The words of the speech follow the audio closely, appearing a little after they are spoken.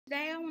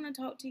Today I want to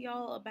talk to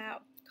y'all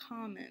about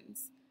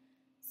Commons.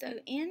 So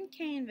in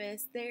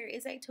Canvas there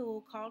is a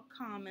tool called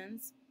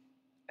Commons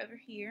over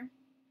here.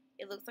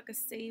 It looks like a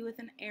C with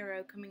an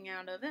arrow coming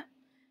out of it,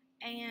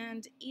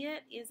 and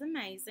it is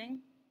amazing.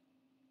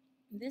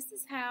 This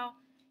is how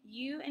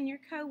you and your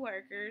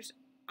coworkers,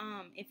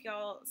 if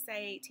y'all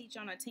say teach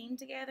on a team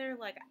together,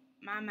 like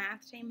my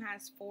math team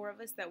has 4 of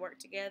us that work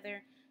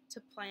together to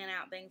plan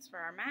out things for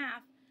our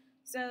math.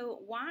 So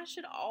why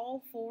should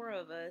all 4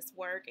 of us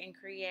work and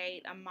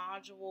create a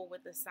module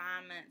with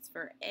assignments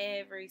for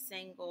every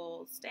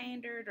single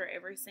standard or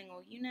every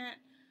single unit,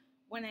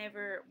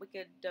 whenever we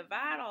could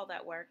divide all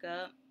that work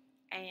up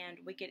and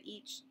we could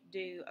each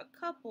do a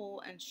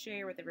couple and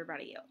share with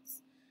everybody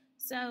else?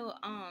 So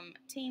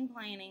team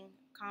planning,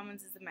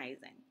 Commons is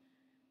amazing.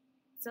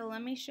 So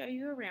let me show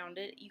you around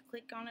it. You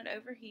click on it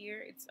over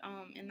here. It's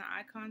in the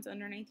icons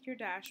underneath your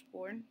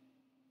dashboard.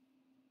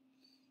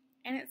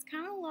 And it's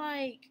kind of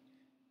like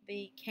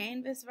the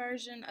Canvas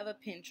version of a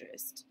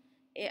Pinterest.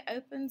 It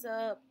opens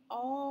up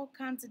all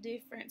kinds of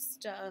different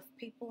stuff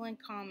people in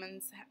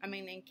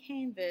in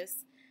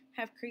Canvas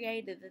have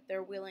created that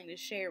they're willing to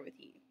share with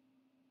you.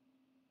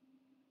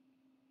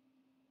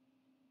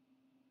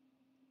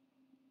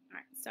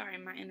 Alright, sorry,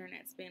 my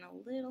internet's being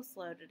a little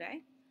slow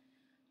today.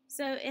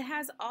 So it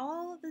has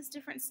all of this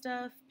different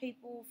stuff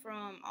people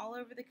from all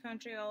over the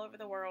country, all over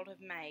the world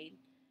have made,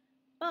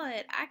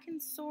 but I can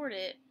sort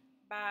it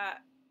by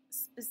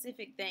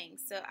specific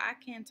things. So I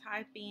can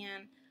type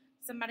in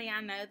somebody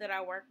I know that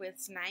I work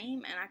with's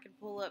name and I can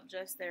pull up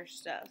just their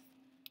stuff.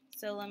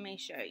 So let me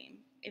show you.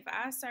 If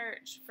I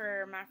search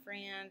for my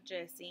friend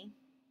Jessie,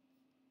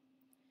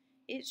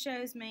 it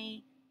shows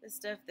me the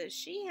stuff that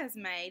she has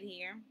made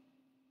here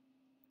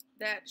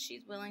that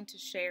she's willing to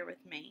share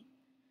with me.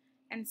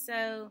 And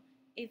so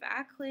if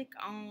I click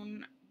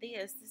on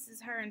this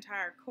is her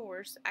entire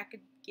course. I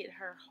could get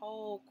her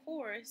whole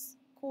course.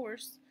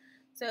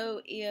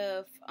 So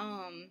if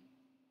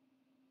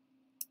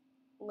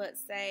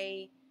let's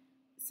say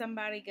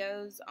somebody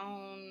goes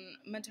on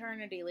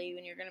maternity leave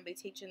and you're going to be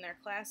teaching their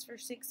class for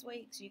 6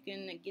 weeks, you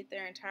can get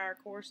their entire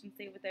course and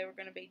see what they were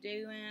going to be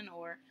doing,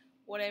 or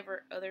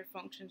whatever other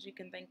functions you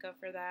can think of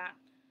for that.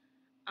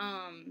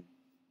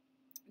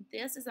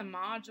 This is a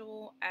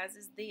module, as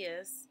is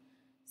this.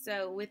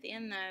 So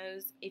within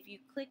those, if you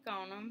click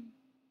on them,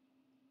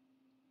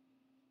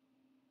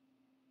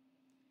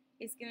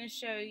 it's going to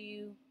show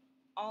you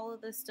all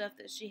of the stuff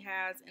that she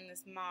has in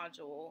this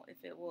module, if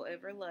it will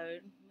ever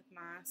load with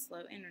my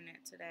slow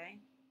internet today.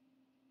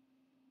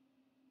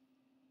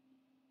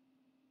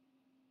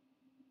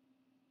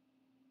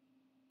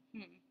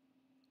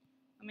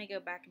 Let me go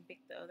back and pick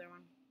the other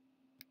one.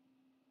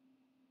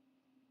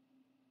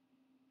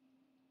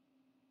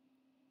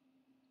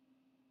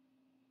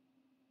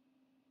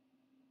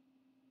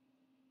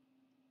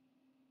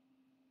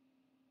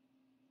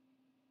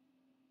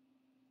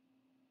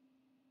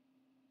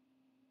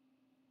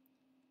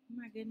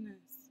 Oh my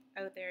goodness.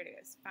 Oh, there it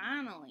is.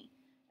 Finally.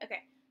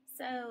 Okay,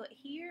 so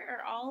here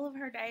are all of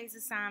her day's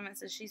assignments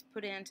that she's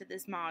put into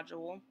this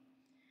module.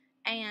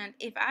 And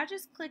if I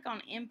just click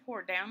on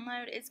import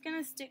download, it's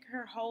going to stick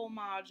her whole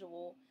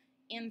module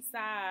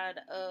inside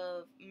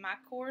of my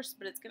course,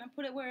 but it's going to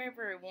put it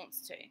wherever it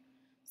wants to.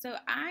 So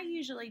I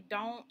usually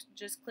don't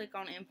just click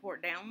on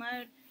import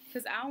download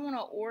because I want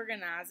to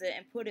organize it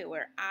and put it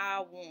where I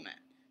want it.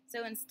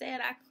 So instead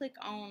I click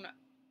on,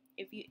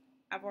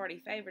 I've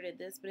already favorited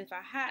this, but if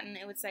I hadn't,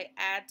 it would say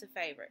add to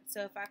favorite.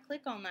 So if I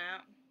click on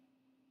that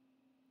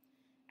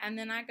and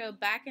then I go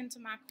back into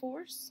my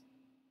course,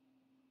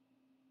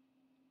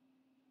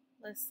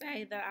 let's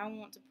say that I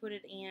want to put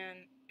it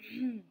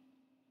in,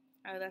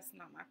 oh, that's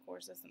not my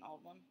course, that's an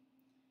old one.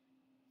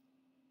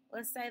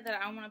 Let's say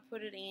that I want to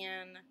put it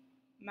in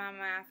my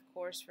math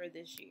course for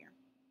this year.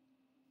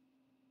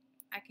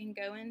 I can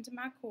go into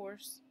my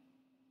course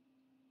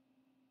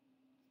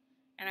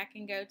and I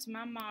can go to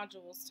my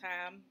modules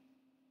tab,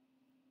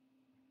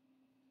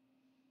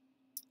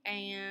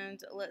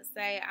 and let's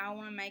say I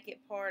want to make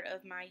it part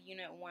of my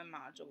Unit 1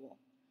 module.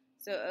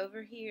 So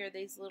over here,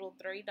 these little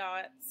 3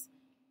 dots,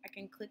 I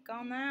can click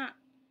on that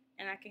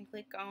and I can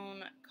click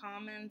on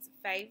Commons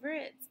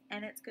Favorites,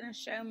 and it's going to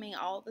show me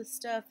all the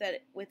stuff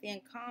that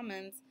within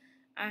Commons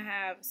I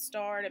have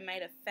starred and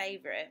made a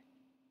favorite.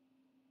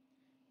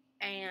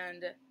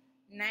 And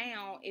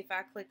now if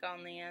I click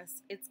on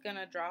this, it's going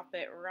to drop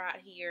it right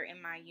here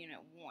in my Unit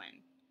 1.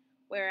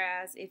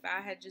 Whereas if I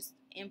had just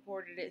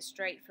imported it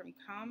straight from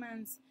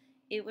Commons,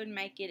 it would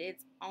make it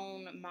its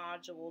own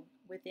module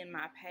within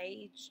my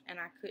page, and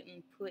I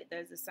couldn't put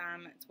those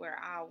assignments where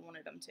I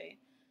wanted them to.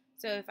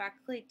 So if I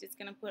clicked, it's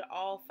going to put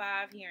all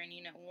 5 here in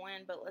Unit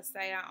 1, but let's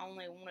say I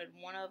only wanted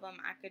one of them,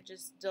 I could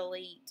just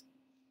delete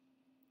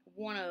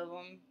one of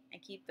them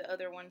and keep the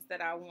other ones that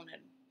I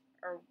wanted,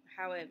 or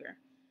however.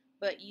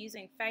 But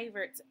using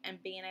favorites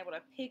and being able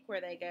to pick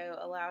where they go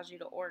allows you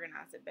to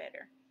organize it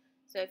better.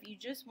 So if you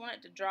just want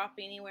it to drop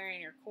anywhere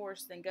in your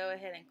course, then go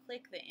ahead and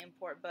click the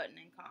import button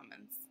in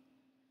Commons.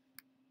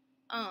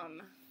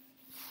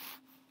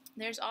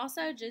 There's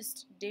also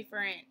just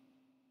different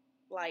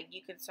like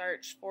you could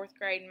search 4th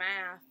grade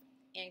math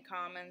in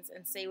Commons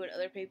and see what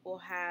other people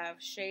have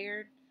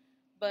shared.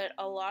 But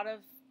a lot of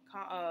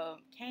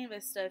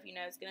Canvas stuff, you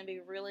know, is going to be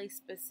really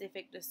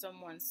specific to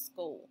someone's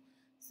school.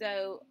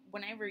 So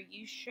whenever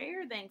you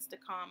share things to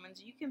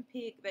Commons, you can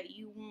pick that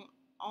you want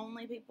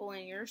only people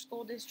in your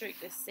school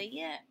district to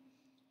see it,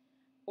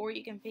 or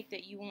you can pick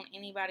that you want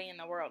anybody in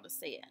the world to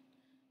see it.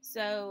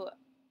 So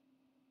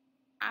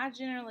I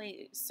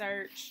generally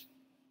search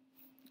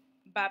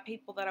by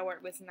people that I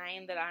work with's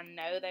name that I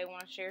know they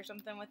want to share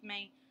something with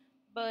me.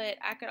 But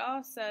I could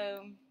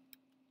also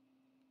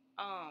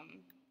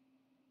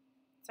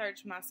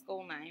search my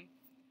school name.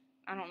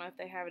 I don't know if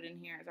they have it in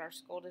here as our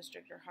school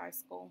district or high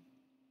school.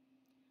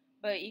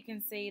 But you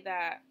can see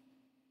that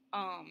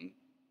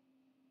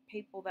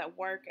people that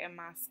work at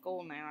my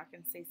school now, I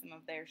can see some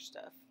of their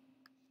stuff.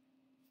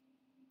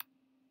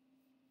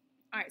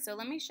 Alright, so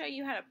let me show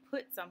you how to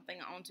put something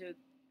onto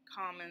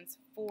Commons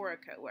for a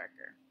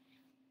coworker,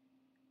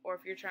 or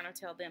if you're trying to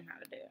tell them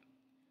how to do it.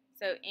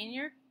 So in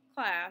your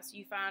class,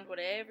 you find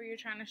whatever you're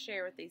trying to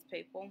share with these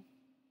people.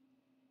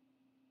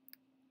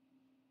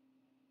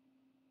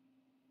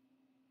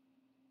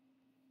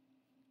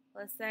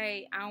 Let's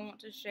say I want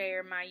to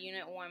share my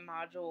Unit 1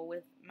 module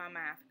with my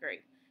math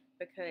group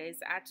because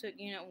I took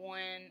Unit 1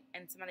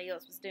 and somebody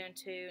else was doing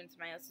 2 and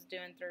somebody else was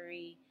doing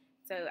 3,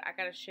 so I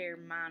got to share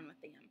mine with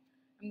them.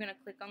 I'm going to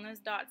click on those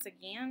dots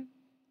again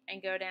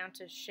and go down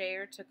to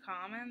Share to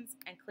Commons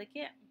and click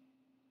it.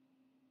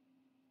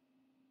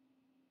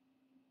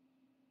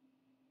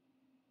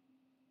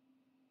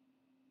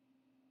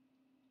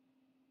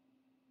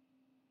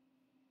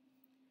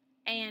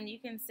 And you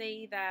can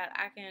see that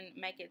I can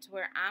make it to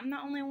where I'm the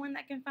only one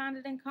that can find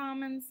it in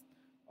Commons,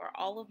 or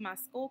all of my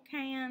school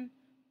can,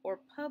 or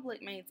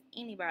public means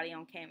anybody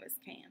on Canvas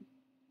can.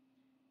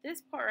 This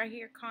part right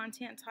here,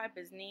 content type,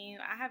 is new.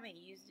 I haven't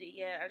used it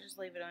yet. I just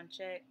leave it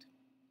unchecked.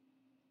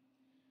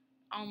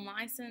 On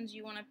license,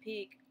 you want to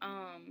pick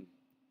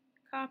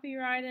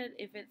copyrighted.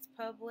 If it's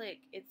public,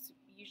 it's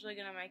usually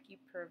going to make you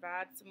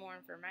provide some more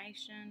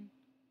information.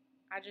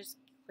 I just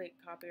click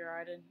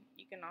copyrighted.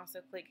 You can also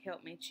click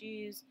help me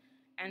choose,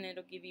 and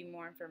it'll give you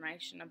more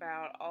information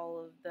about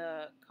all of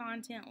the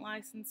content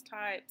license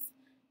types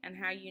and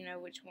how you know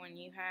which one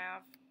you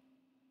have.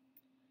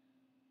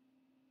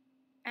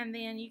 And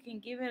then you can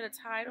give it a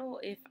title.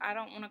 If I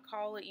don't want to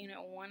call it Unit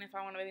 1, if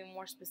I want to be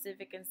more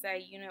specific and say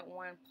Unit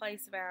 1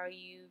 place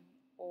value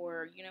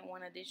or Unit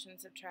 1 addition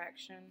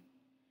subtraction,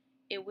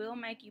 it will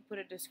make you put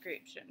a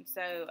description.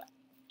 So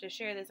to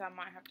share this, I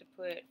might have to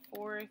put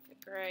 4th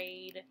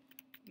grade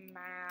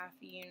math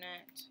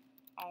unit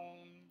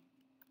on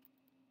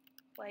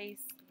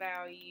place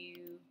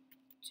value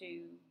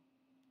to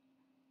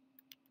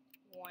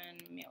 1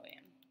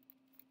 million.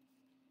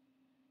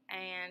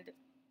 And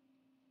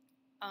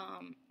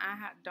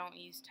I don't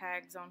use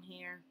tags on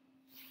here.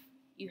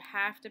 You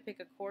have to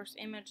pick a course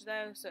image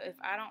though, so if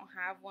I don't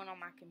have one on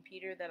my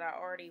computer that I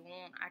already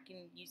want, I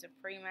can use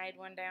a pre-made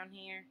one down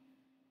here,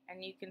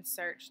 and you can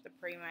search the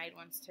pre-made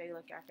ones too.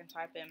 Look, I can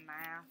type in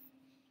math,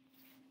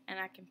 and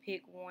I can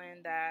pick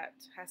one that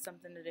has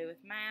something to do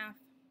with math.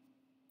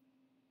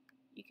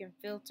 You can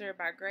filter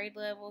by grade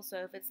level, so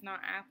if it's not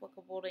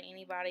applicable to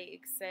anybody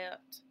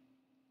except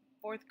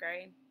 4th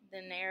grade,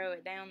 then narrow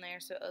it down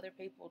there so other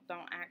people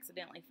don't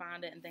accidentally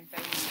find it and think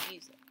they want to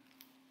use it.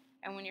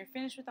 And when you're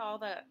finished with all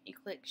that, you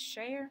click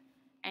share,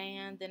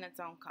 and then it's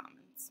on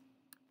Commons.